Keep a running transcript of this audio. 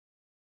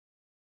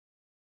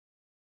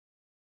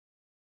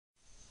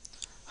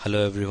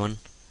Hello everyone,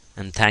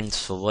 and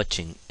thanks for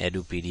watching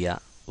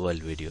Edupedia World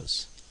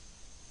Videos.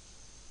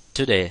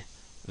 Today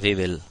we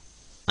will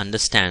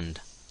understand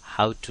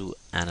how to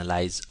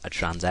analyze a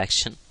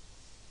transaction.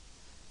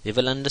 We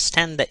will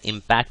understand the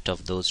impact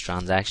of those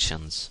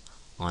transactions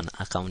on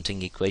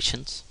accounting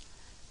equations,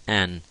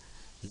 and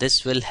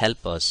this will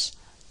help us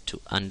to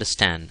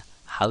understand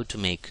how to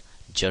make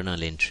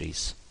journal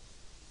entries.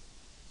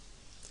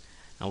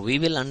 Now we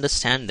will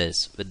understand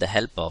this with the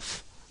help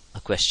of a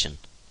question.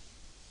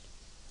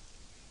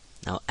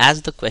 Now,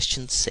 as the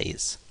question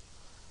says,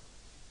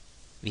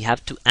 we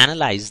have to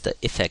analyze the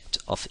effect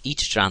of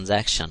each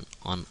transaction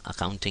on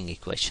accounting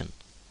equation.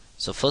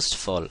 So first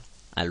of all,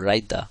 I'll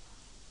write the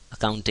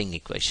accounting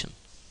equation.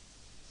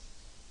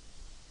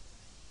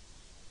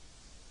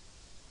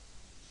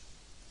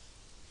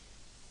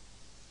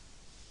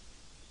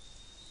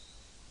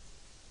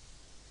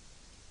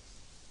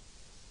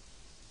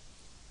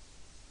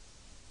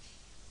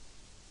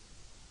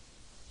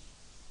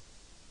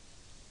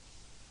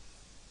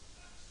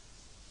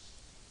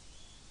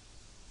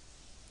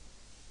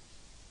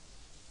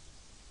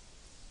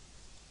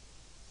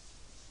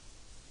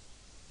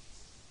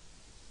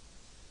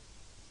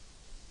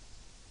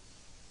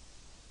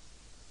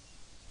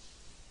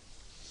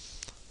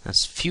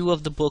 As few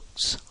of the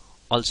books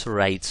also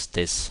writes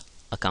this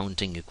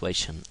accounting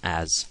equation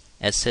as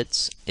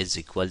assets is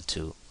equal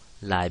to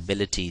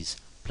liabilities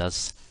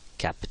plus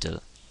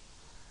capital.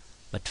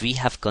 But we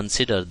have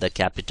considered the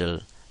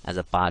capital as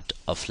a part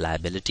of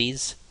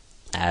liabilities,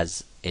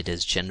 as it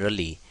is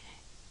generally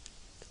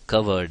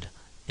covered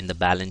in the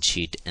balance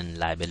sheet in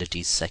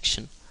liabilities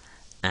section,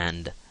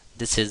 and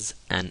this is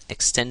an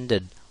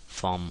extended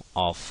form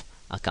of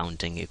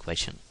accounting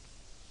equation.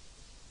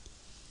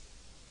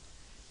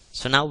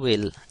 So now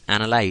we'll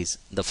analyze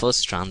the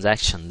first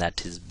transaction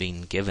that is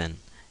being given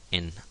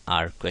in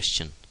our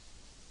question.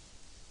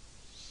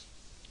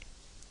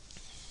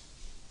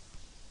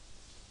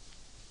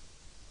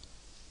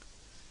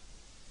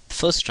 The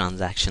first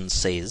transaction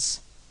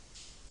says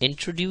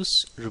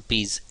introduce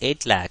rupees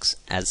 8 lakhs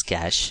as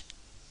cash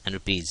and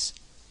rupees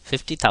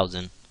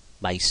 50,000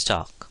 by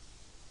stock.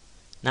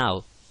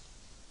 Now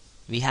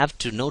we have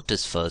to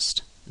notice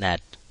first that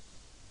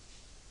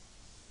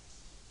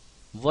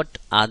what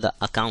are the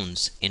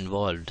accounts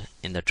involved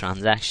in the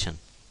transaction.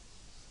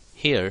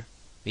 Here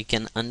we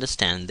can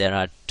understand there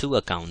are two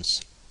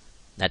accounts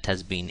that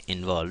has been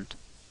involved,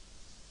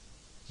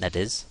 that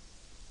is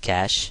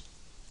cash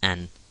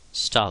and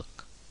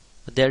stock.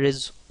 But there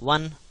is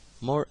one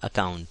more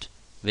account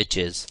which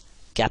is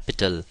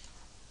capital,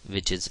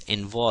 which is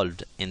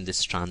involved in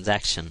this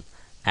transaction,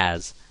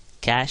 as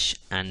cash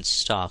and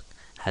stock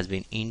has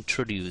been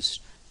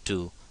introduced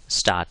to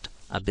start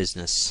a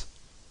business.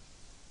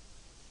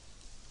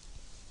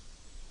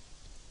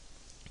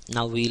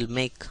 Now we'll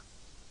make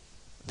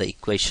the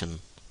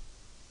equation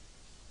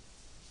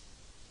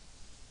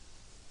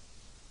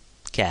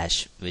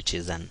cash, which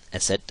is an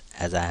asset,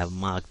 as I have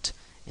marked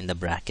in the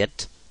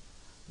bracket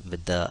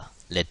with the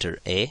letter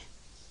A.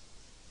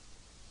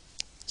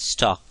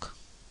 Stock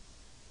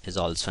is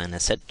also an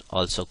asset,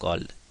 also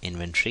called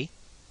inventory,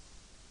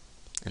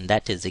 and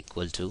that is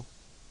equal to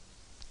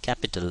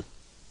capital,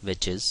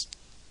 which is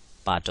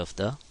part of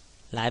the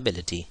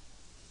liability.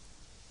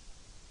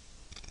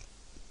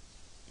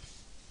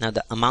 Now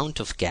the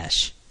amount of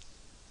cash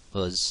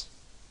was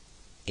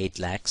 8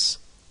 lakhs,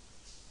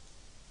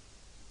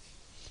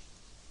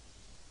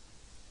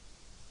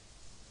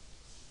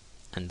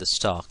 and the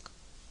stock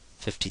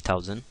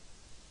 50,000.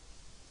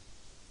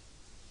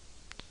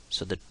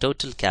 So the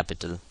total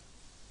capital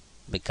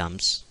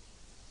becomes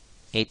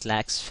 8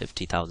 lakhs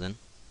 50,000.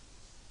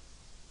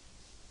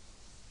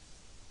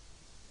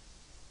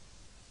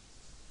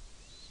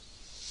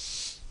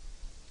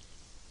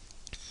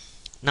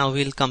 Now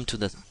we'll come to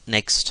the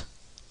next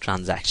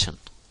transaction.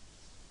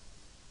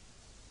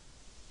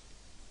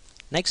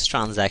 Next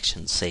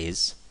transaction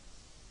says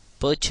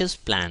purchase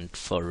plant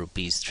for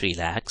rupees 3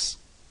 lakhs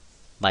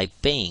by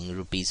paying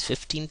rupees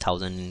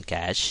 15,000 in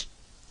cash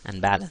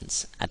and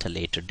balance at a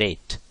later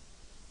date.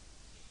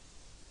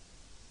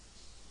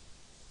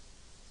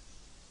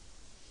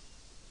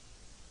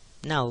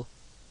 Now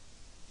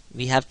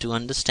we have to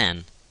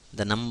understand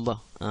the number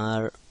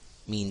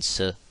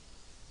means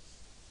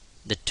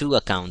the two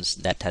accounts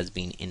that has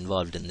been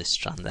involved in this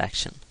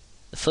transaction.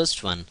 The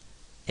first one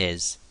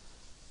is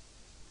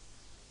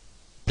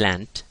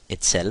plant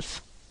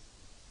itself.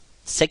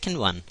 Second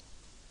one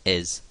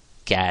is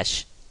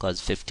cash, because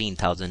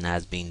 15,000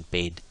 has been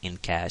paid in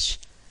cash.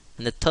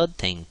 And the third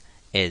thing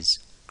is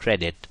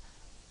credit,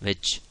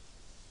 which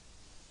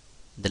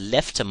the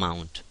left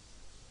amount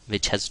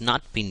which has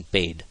not been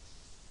paid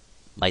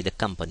by the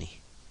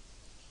company.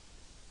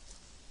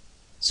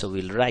 So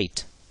we'll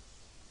write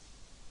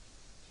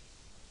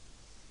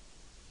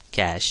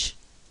cash,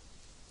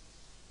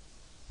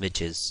 which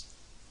is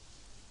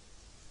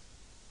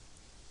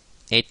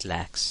 8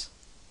 lakhs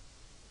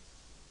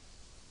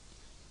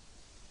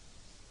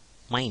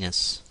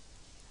minus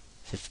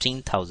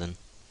 15,000,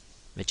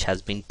 which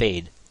has been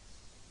paid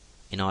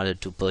in order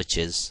to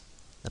purchase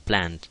the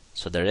plant,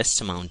 so the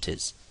rest amount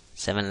is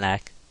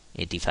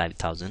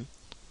 7,85,000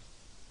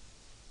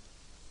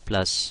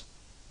 plus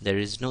there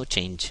is no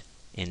change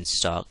in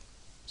stock,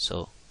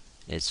 so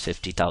it's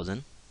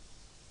 50,000.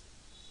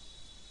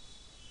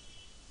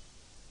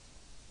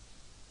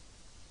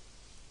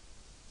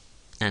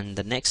 And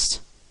the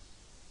next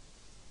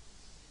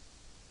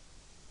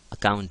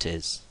account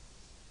is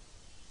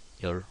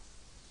your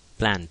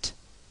plant,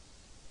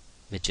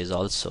 which is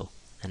also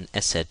an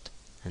asset,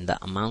 and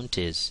the amount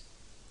is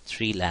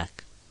 3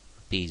 lakh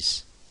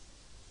rupees.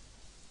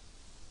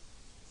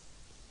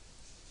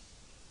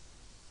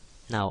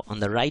 Now on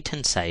the right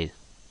hand side,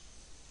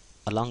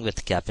 along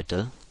with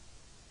capital,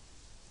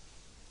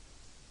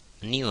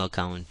 a new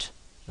account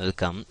will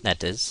come,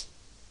 that is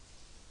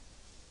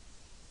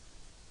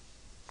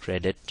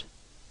credit,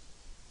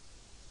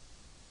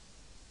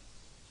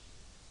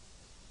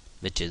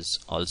 which is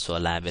also a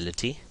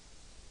liability,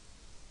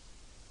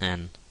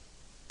 and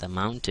the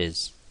amount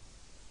is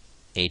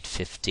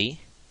 850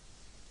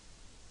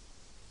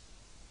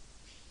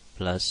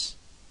 plus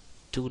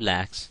 2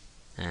 lakhs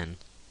and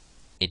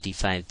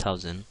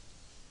 85,000,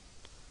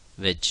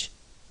 which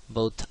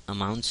both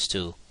amounts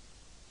to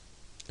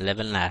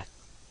 11 lakh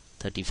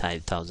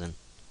 35,000.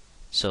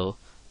 So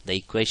the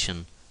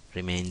equation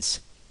remains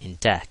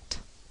intact.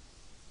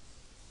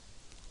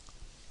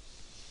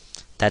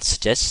 That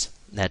suggests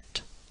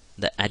that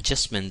the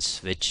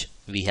adjustments which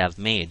we have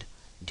made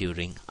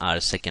during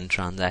our second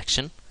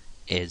transaction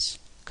is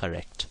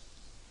correct.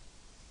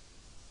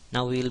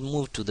 Now we will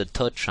move to the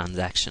third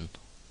transaction.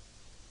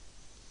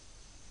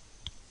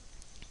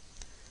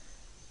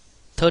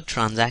 Third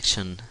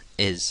transaction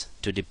is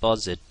to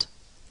deposit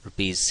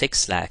rupees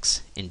 6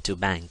 lakhs into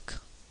bank.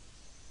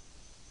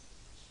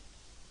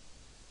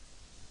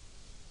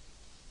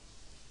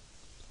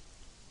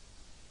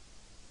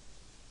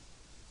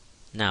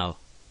 Now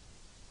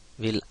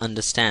we'll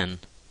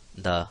understand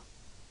the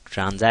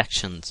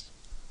transactions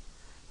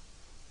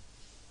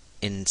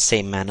in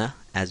same manner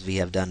as we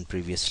have done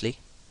previously.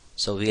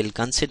 So we'll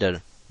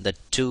consider the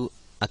two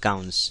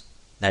accounts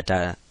that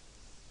are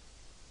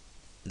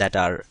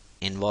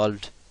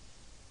involved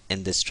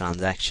in this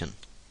transaction.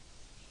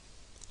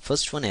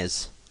 First one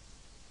is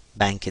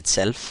bank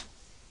itself,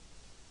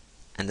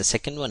 and the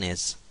second one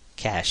is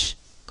cash,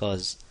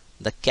 because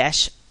the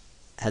cash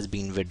has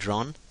been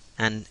withdrawn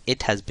and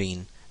it has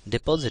been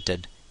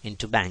deposited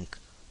into bank.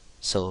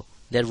 So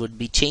there would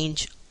be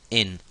change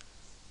in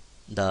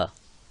the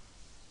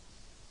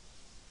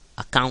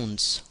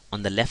accounts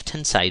on the left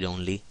hand side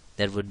only.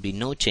 There would be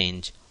no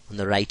change on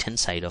the right hand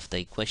side of the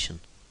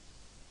equation.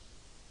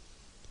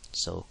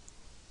 So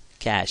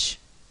cash,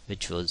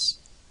 which was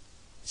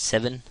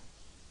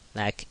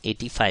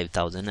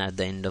 7,85,000 at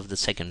the end of the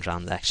second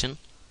transaction,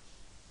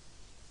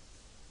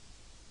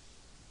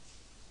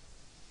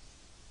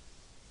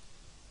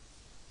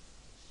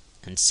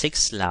 and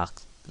 6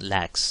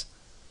 lakhs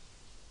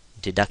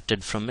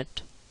deducted from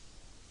it,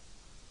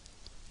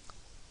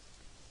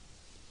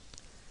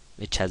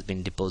 which has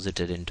been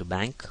deposited into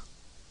bank.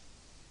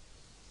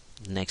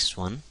 Next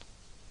one,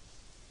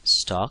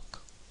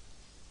 stock,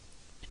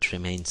 it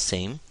remains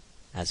same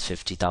as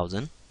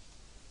 50,000.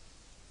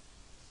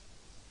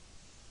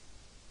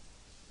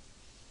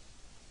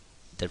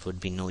 There would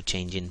be no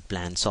change in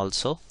plans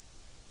also,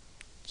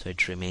 so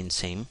it remains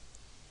same.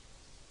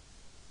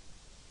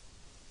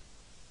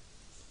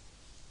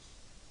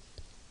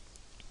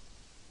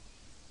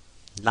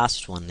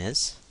 Last one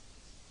is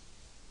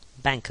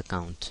bank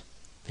account,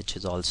 which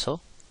is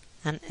also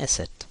an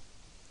asset.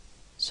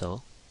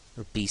 So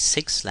rupees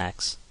 6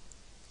 lakhs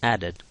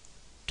added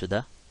to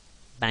the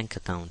bank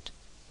account,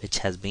 which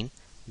has been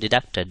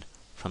deducted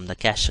from the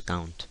cash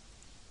account,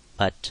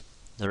 but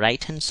the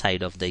right hand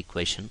side of the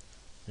equation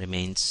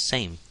remains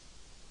same.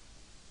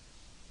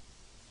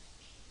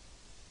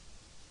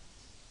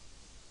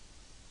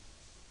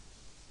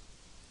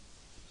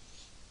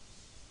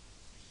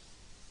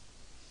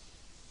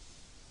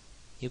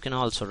 You can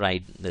also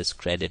write this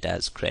credit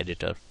as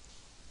creditor.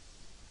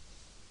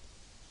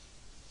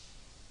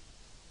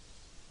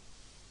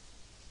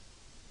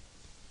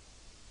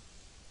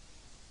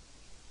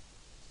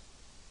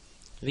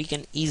 We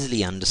can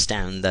easily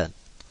understand that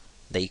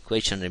the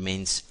equation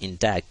remains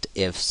intact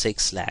if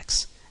 6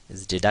 lakhs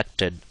is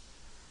deducted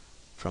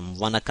from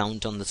one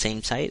account on the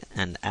same side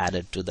and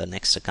added to the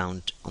next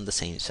account on the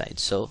same side.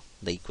 So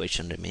the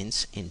equation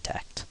remains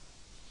intact.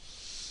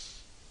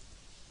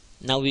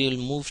 Now we will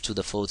move to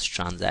the fourth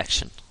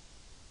transaction.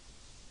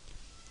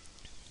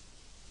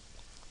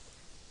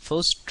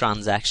 First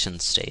transaction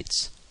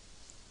states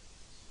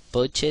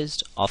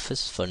purchased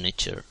office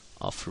furniture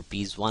of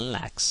rupees 1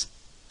 lakhs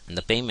and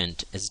the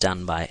payment is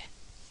done by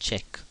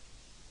check.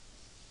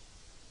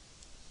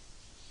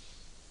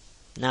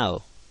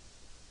 Now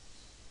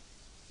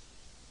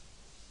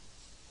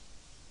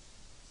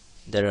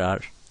there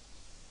are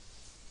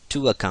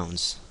two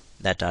accounts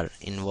that are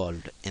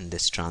involved in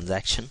this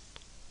transaction.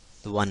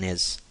 The one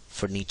is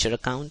furniture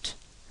account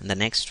and the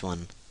next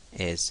one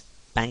is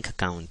bank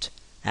account,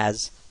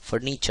 as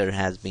furniture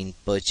has been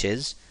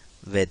purchased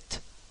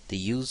with the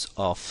use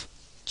of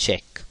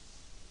check.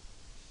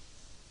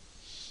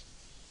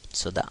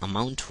 So the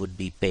amount would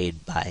be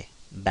paid by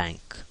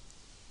bank.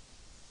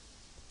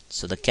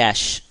 So the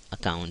cash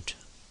account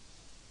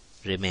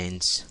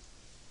remains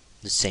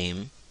the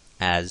same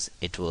as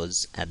it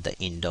was at the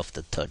end of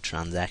the third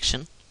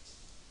transaction.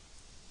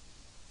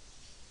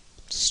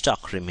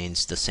 Stock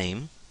remains the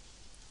same,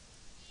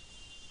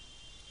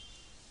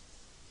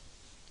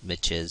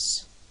 which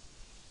is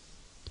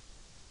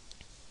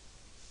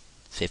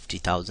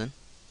 50,000.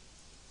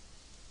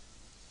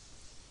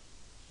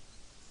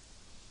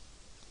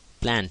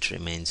 Plant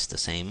remains the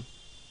same,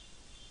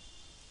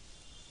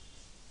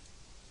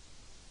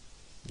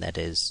 that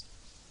is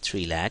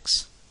 3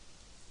 lakhs.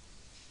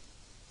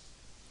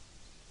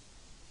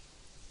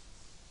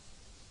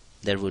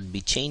 There would be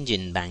change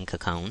in bank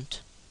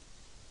account,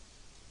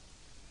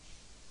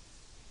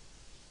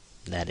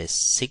 that is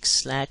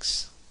 6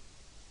 lakhs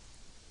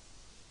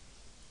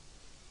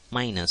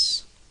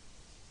minus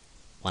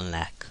 1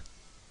 lakh,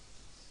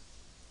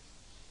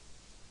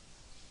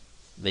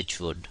 which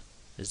would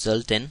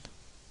result in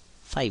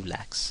 5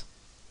 lakhs.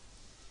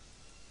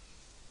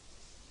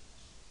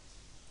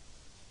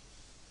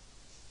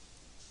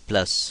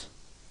 Plus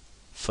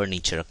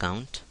furniture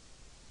account,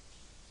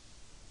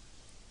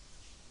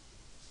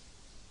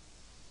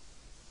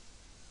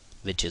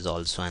 which is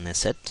also an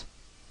asset,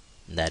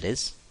 that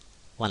is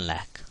 1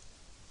 lakh.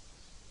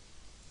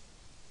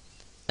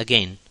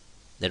 Again,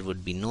 there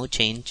would be no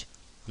change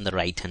on the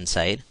right hand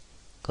side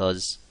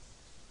because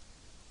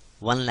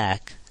 1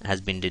 lakh has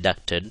been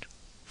deducted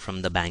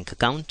from the bank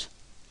account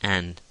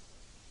and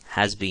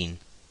has been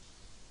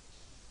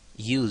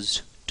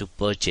used to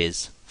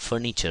purchase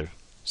furniture.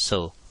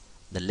 So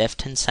the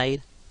left hand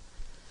side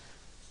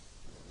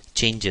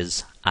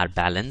changes are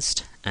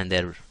balanced and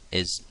there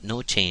is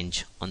no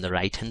change on the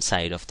right hand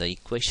side of the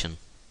equation.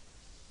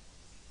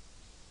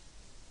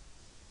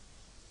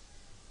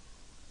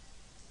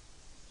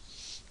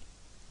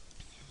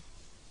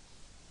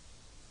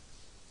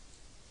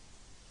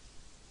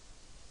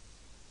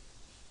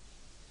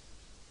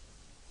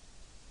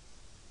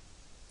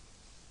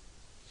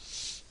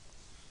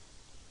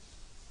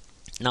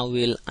 Now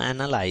we'll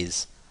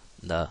analyze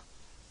the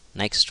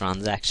next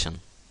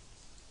transaction.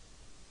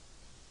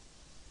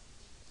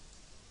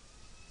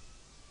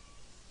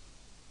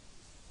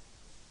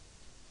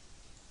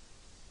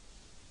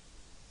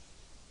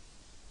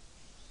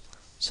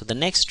 So the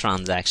next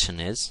transaction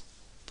is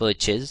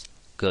purchase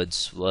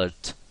goods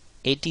worth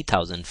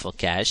 80,000 for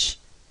cash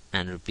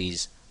and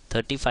rupees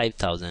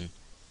 35,000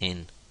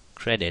 in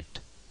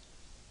credit.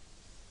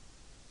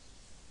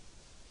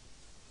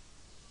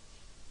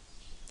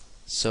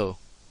 So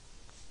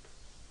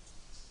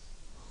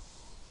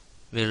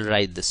we'll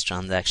write this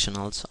transaction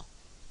also.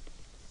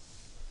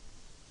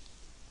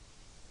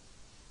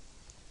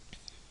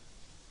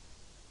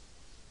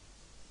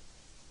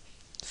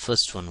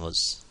 First one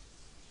was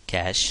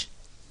cash,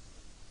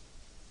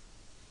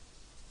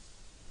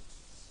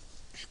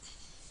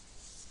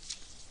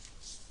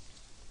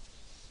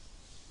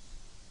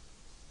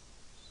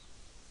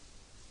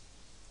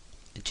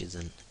 which is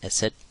an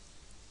asset,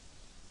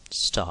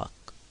 stock,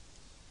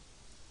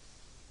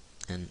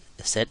 an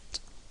asset,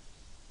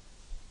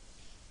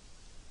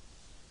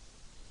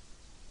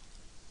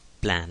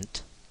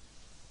 plant,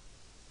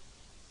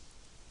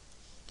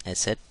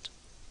 asset,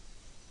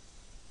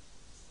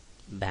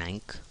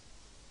 bank,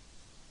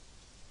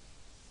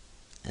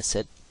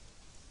 asset,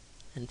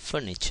 and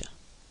furniture.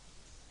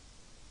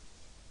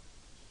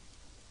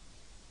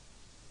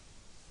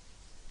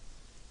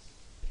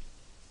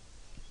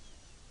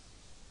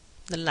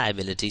 The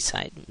liability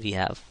side, we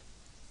have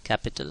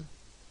capital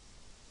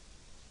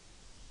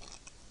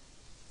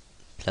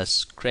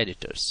plus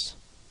creditors.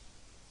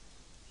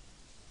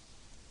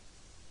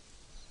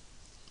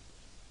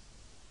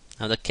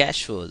 Now the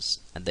cash was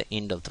at the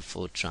end of the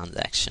fourth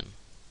transaction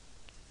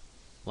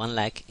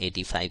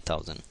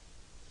 1,85,000,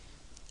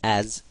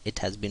 as it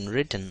has been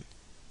written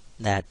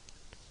that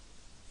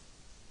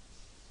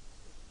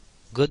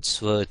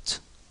goods worth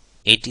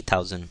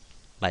 80,000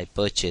 by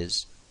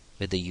purchase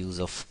with the use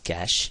of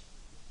cash.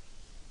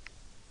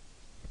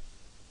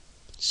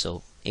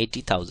 So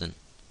 80,000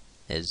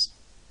 is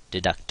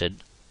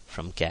deducted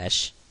from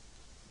cash.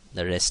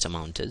 The rest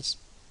amount is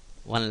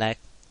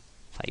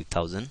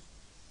 1,05,000.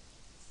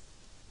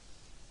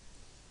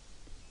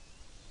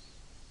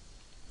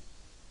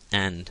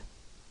 And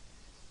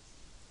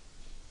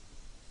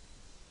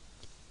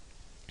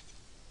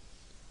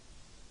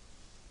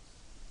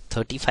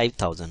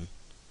 $35,000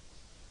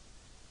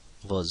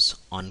 was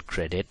on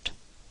credit,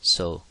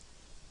 so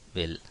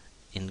we'll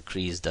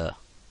increase the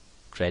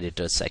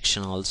creditor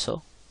section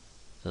also.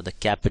 So the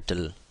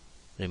capital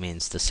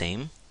remains the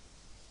same.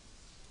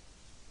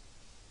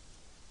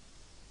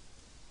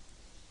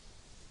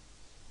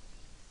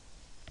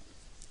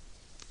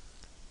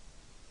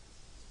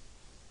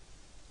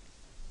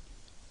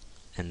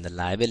 And the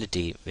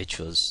liability, which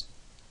was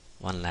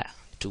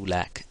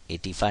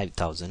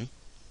 2,85,000,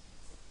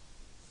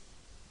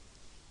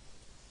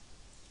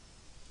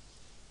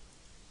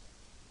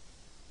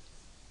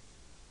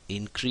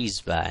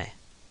 increase by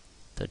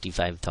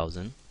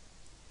 35,000,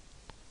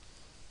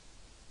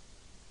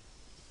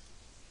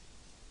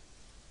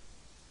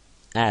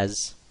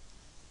 as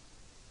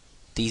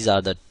these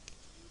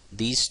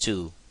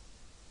two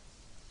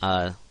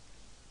are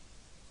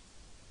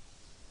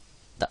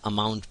the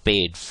amount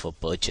paid for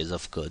purchase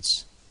of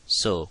goods,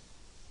 so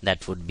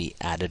that would be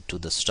added to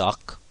the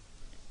stock.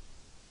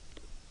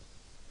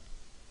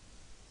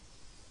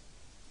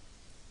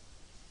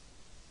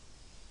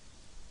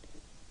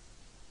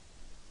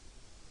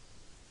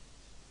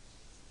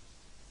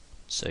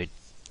 So it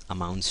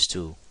amounts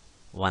to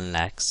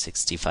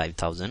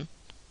 1,65,000.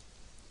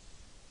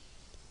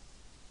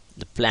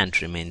 The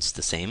plant remains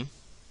the same,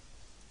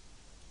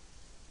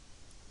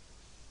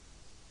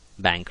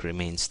 bank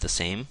remains the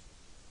same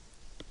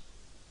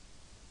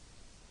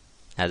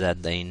as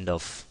at the end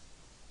of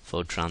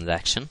for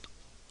transaction,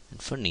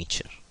 and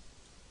furniture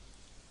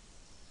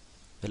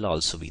will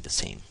also be the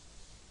same.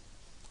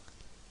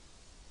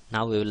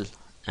 Now we will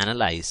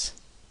analyze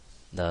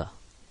the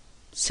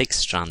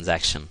sixth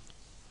transaction,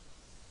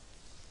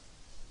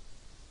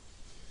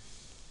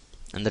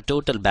 and the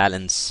total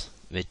balance,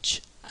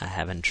 which I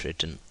haven't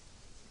written,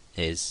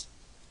 is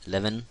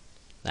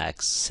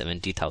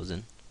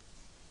 11,70,000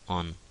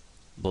 on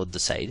both the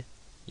side.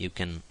 You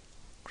can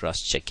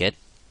cross check it.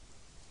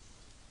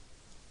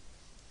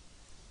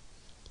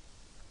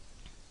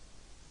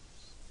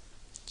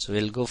 So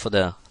we'll go for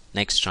the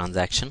next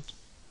transaction.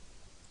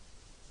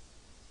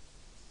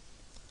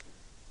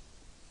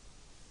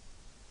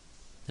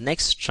 The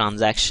next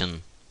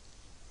transaction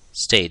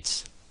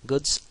states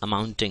goods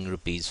amounting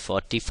rupees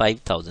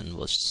 45,000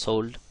 was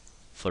sold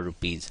for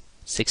rupees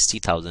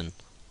 60,000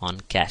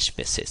 on cash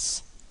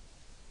basis.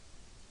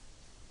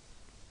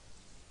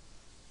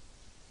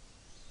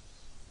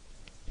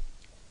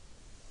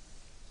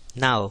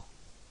 Now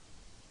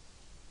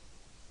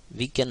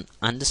we can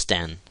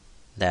understand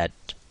that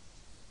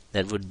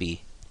there would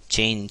be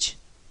change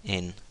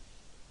in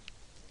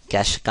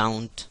cash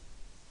account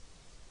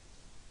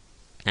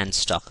and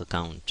stock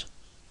account,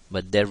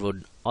 but there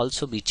would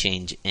also be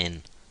change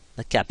in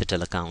the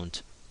capital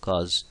account,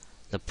 because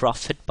the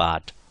profit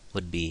part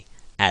would be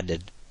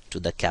added to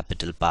the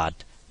capital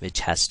part,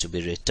 which has to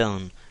be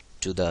returned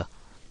to the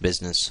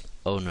business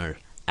owner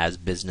as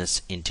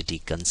business entity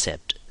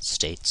concept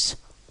states.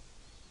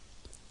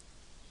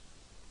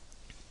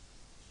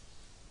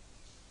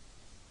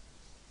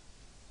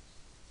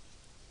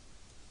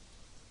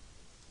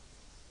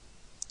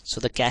 So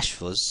the cash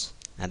flows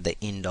at the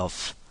end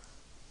of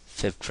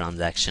fifth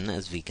transaction,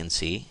 as we can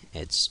see,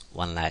 it's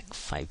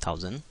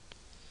 1,05,000.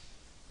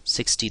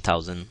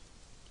 60,000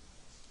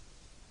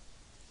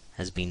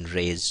 has been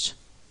raised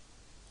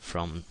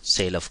from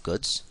sale of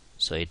goods,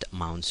 so it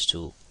amounts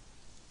to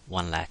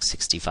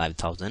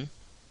 1,65,000.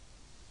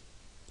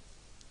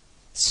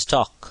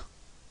 Stock,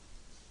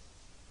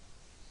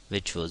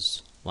 which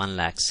was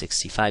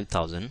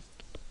 1,65,000,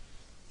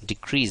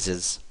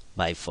 decreases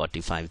by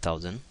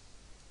 45,000.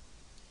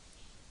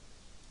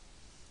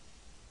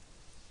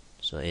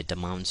 So it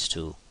amounts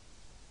to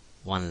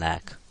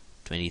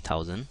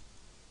 1,20,000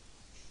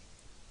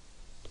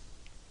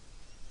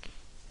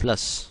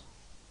 plus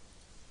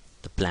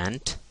the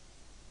plant,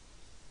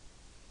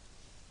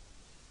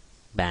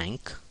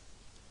 bank,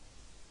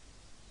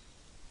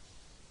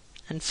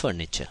 and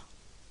furniture.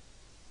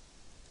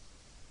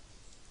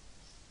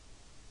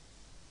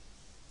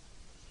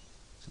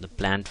 So the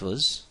plant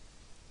was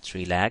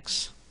 3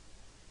 lakhs,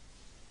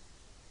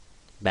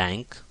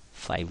 bank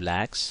 5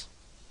 lakhs,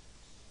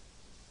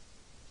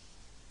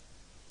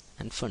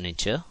 and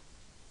furniture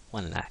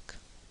 1 lakh.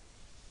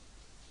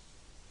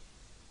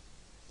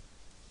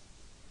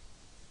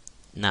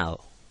 Now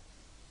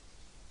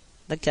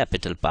the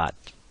capital part.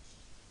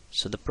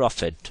 So the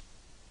profit,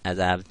 as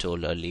I have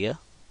told earlier,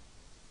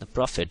 the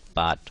profit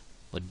part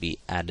would be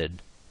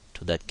added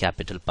to the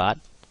capital part,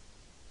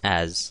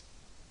 as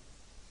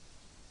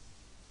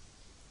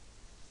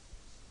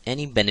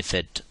any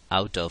benefit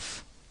out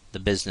of the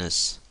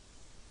business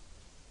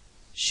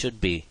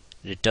should be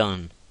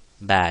returned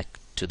back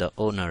to the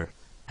owner,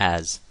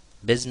 as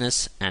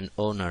business and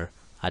owner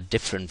are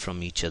different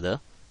from each other.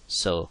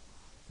 So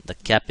the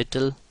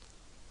capital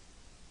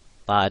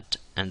part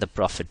and the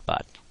profit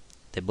part,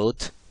 they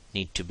both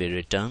need to be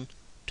returned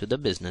to the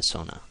business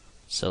owner.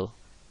 So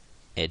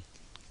it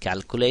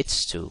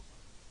calculates to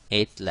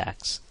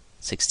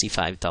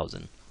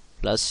 8,65,000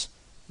 plus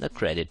the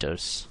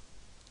creditors,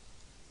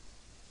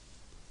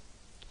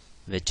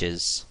 which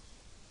is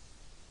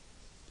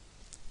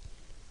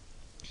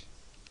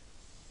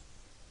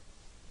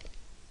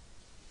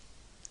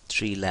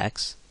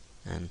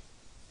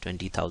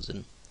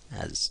 3,20,000,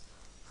 as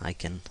I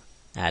can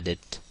add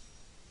it,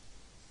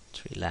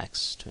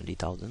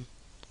 3,20,000.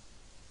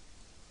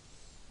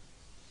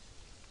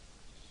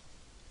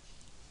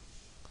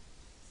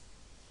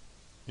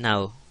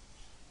 Now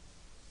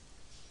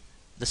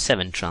the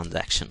seventh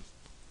transaction.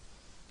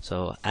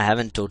 So I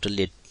haven't totaled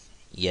it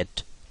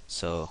yet,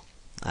 so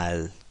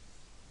I'll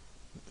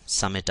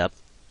sum it up.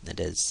 That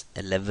is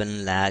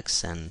 11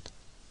 lakhs and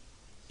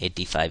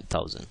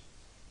 85,000.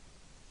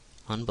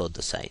 on both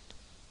the side.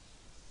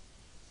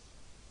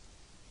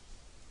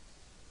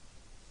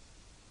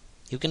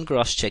 You can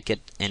cross check it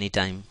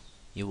anytime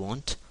you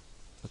want.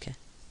 Okay.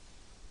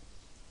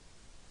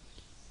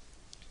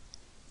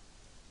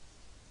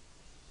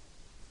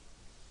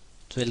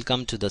 So we'll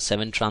come to the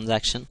 7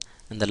 transaction,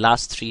 and the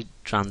last 3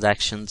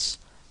 transactions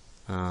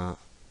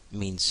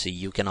means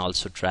you can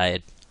also try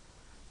it.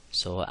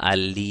 So I'll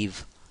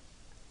leave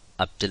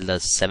up till the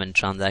 7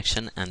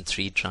 transaction, and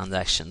 3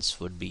 transactions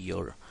would be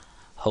your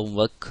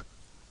homework.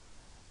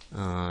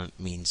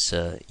 Means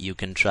you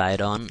can try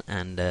it on,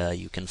 and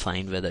you can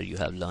find whether you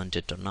have learned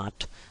it or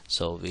not.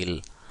 So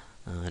we'll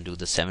do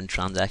the 7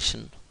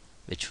 transaction,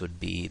 which would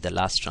be the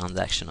last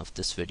transaction of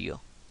this video.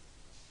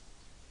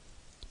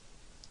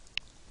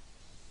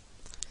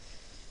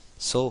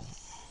 So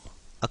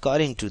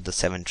according to the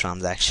 7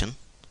 transaction,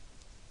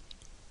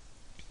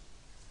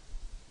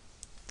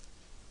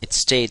 it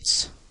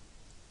states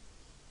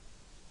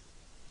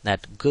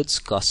that goods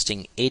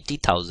costing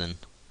 80,000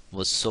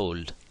 was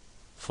sold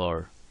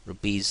for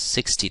rupees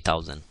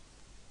 60,000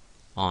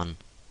 on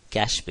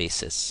cash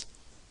basis.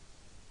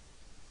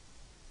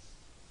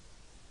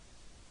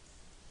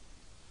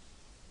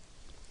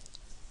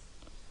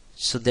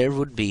 So there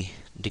would be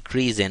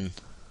decrease in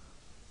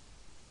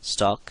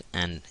stock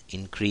and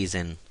increase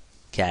in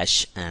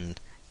cash, and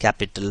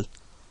capital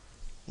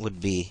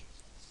would be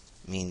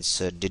means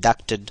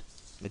deducted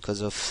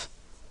because of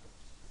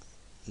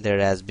there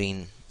has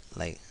been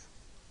like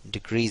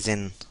decrease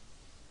in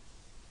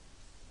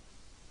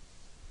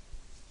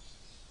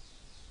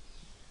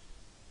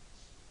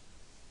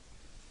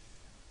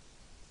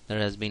there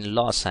has been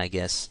loss, I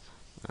guess.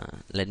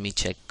 Let me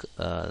check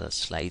the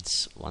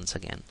slides once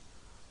again.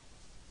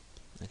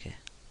 Okay.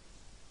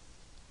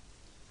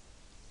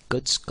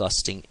 Goods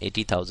costing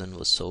 80,000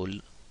 was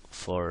sold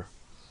for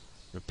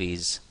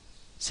rupees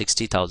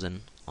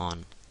 60,000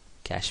 on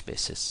cash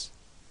basis.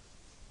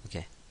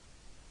 Okay.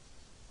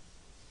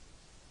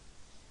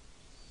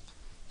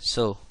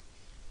 So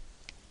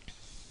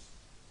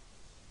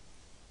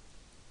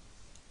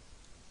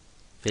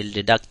we'll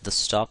deduct the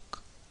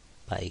stock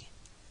by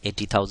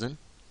 80,000.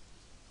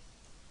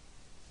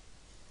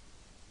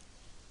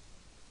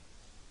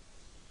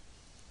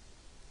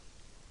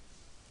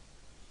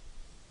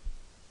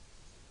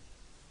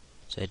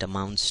 So it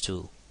amounts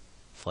to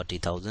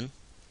 40,000.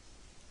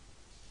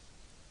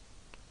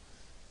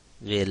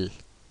 We'll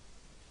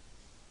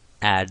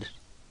add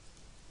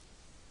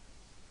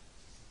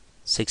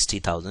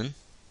 60,000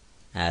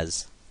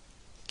 as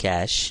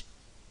cash,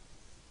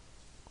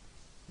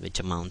 which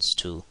amounts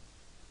to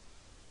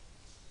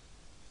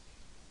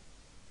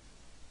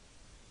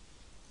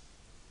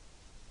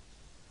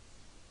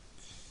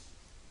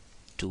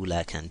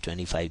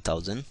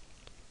 2,25,000.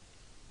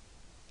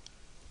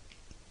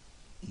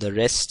 The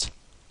rest,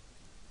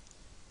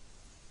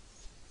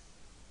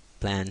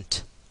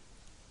 plant,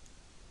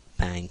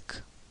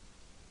 bank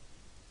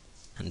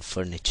and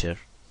furniture,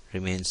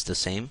 remains the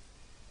same.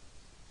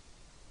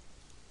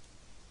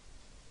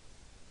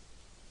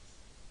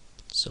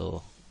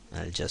 So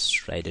I'll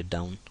just write it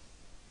down.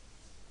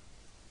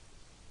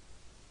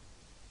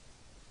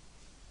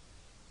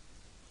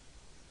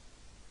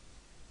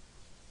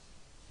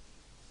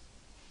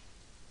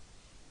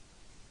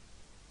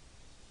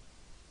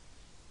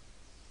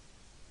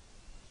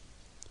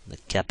 The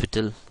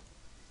capital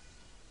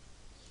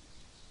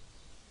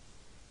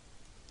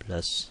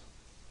plus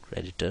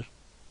creditor.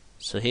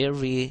 So here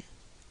we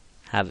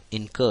have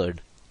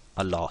incurred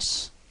a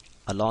loss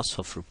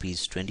of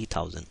rupees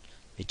 20,000,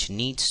 which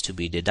needs to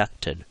be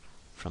deducted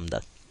from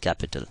the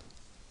capital.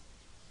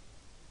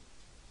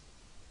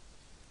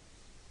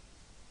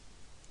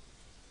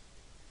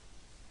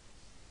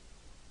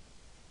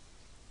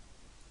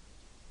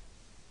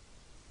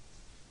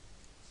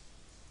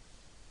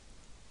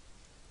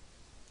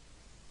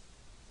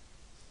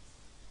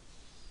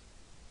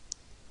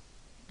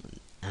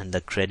 And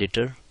the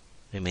creditor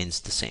remains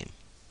the same.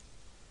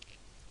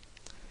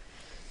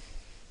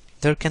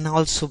 There can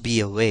also be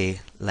a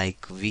way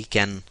like we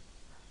can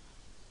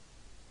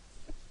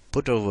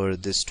put over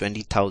this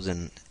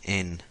 20,000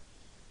 in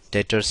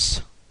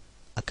debtors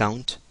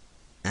account,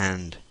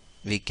 and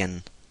we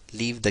can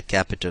leave the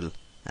capital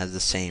as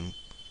the same.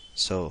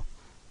 So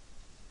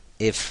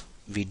if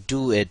we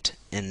do it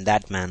in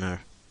that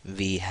manner,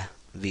 we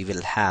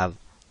will have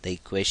the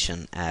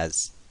equation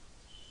as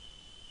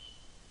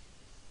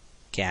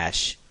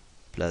cash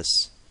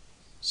plus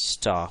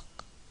stock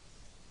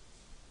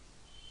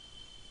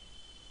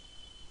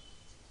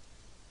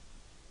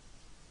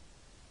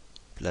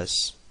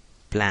plus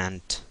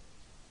plant,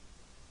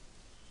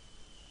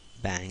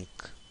 bank,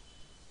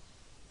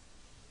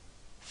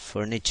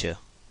 furniture,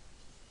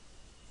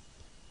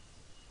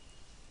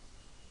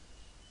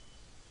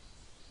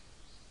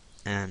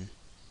 and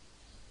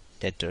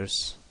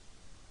debtors.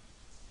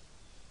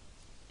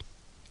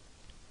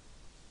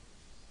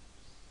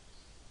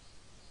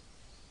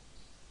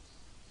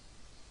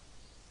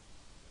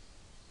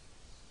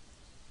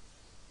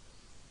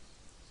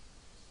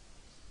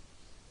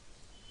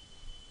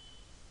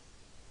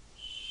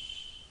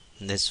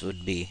 This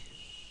would be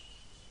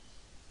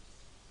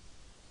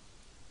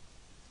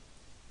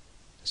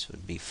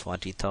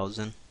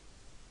 40,000,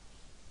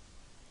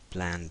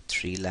 plan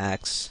 3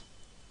 lakhs,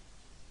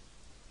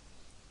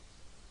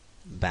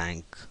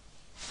 bank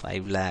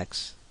 5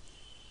 lakhs,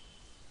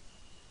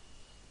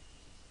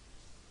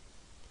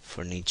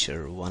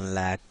 furniture 1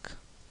 lakh,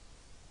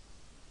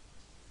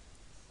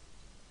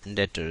 and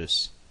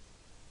debtors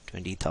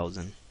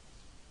 20,000.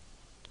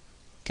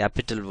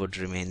 Capital would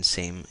remain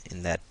same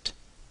in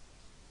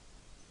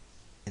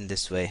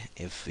this way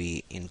if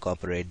we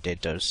incorporate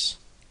debtors,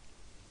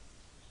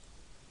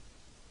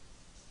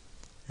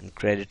 and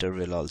creditor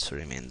will also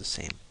remain the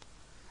same.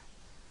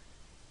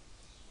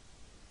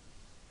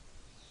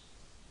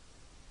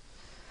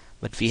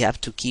 But we have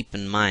to keep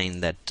in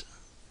mind that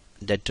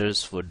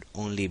debtors would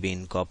only be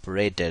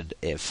incorporated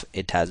if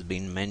it has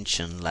been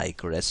mentioned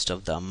like rest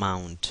of the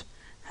amount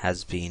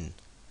has been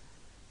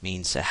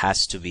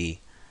has to be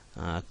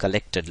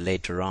collected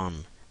later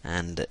on,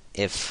 and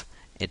if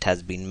it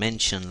has been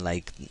mentioned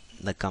like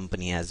the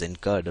company has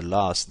incurred a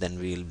loss, then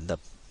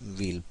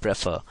we'll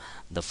prefer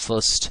the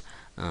first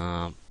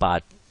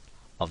part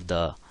of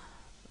the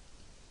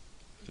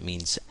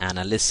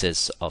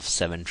analysis of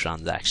 7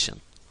 transaction.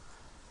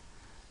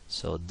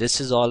 So this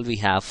is all we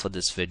have for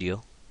this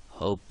video.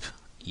 Hope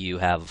you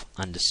have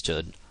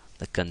understood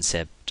the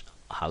concept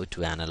how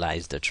to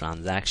analyze the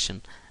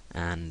transaction,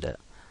 and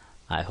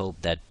I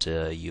hope that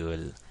you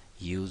will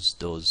use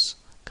those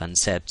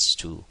concepts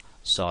to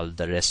solve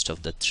the rest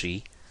of the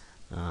 3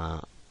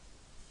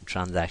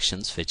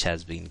 transactions which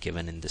has been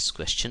given in this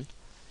question.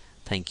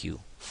 Thank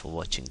you for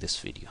watching this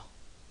video.